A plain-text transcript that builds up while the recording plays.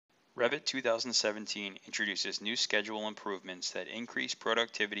Revit 2017 introduces new schedule improvements that increase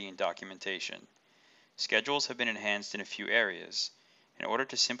productivity and documentation. Schedules have been enhanced in a few areas. In order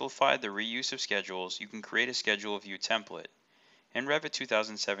to simplify the reuse of schedules, you can create a schedule view template. In Revit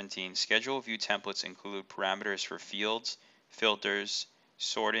 2017, schedule view templates include parameters for fields, filters,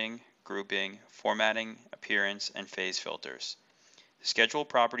 sorting, grouping, formatting, appearance, and phase filters. The Schedule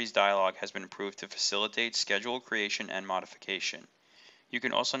Properties dialog has been improved to facilitate schedule creation and modification. You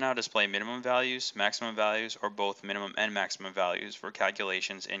can also now display minimum values, maximum values, or both minimum and maximum values for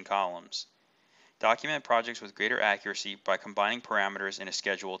calculations in columns. Document projects with greater accuracy by combining parameters in a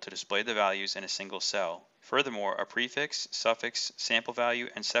schedule to display the values in a single cell. Furthermore, a prefix, suffix, sample value,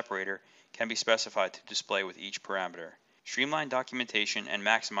 and separator can be specified to display with each parameter. Streamline documentation and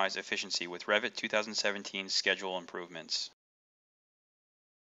maximize efficiency with Revit 2017 schedule improvements.